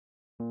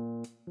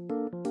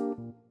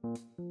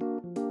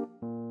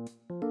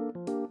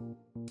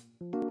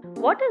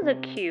What is a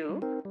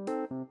cube?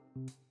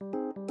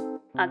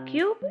 A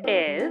cube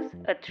is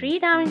a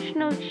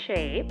three-dimensional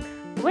shape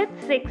with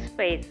 6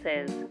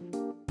 faces.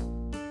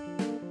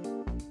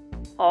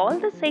 All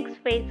the 6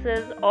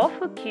 faces of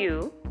a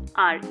cube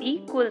are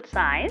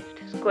equal-sized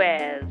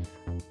squares.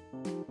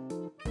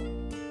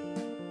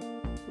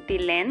 The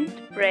length,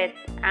 breadth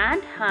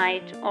and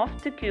height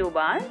of the cube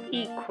are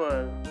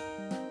equal.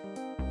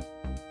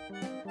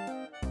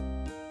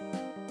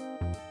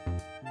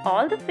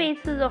 All the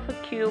faces of a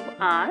cube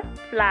are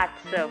flat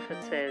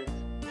surfaces.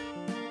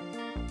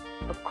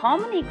 A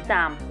common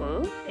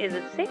example is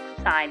a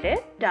 6-sided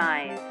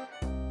dice.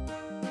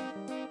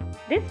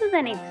 This is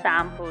an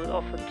example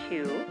of a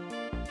cube.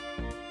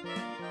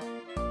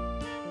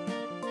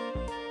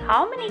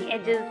 How many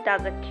edges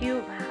does a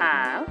cube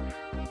have?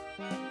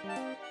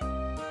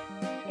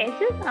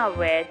 Edges are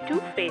where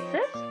two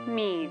faces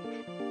meet.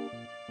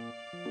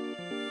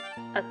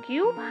 A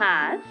cube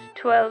has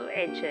 12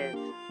 edges.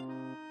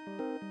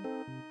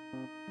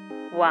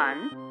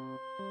 1,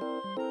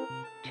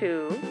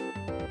 2,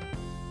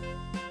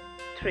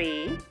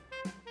 3,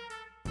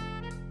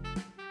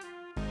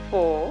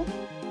 4,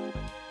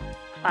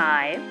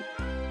 5,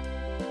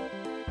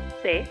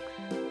 6,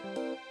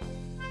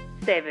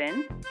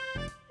 7,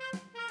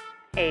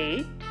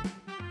 8,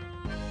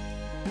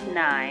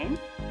 9,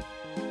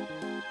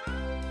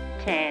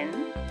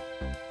 10,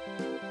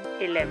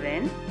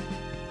 11,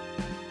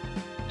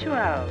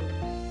 12.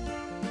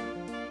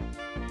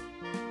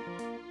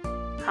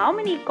 How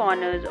many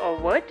corners or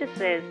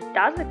vertices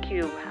does a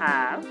cube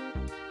have?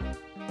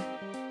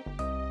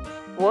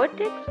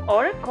 Vertex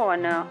or a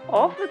corner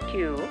of a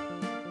cube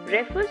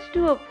refers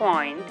to a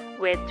point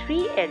where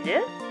 3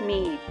 edges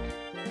meet.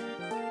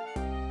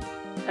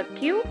 A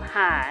cube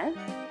has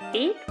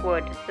 8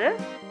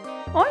 vertices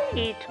or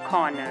 8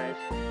 corners.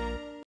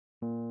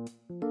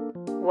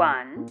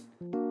 1,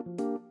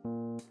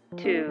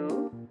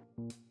 2,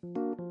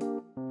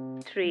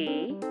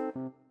 3,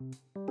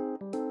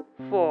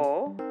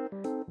 4,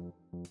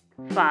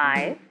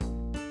 5,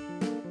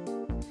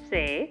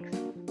 6,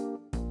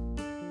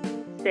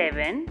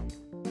 7,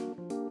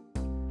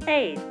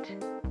 8.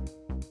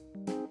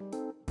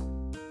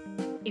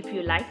 If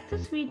you liked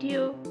this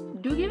video,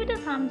 do give it a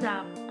thumbs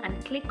up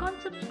and click on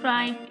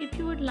subscribe if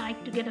you would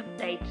like to get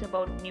updates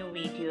about new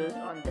videos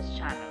on this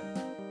channel.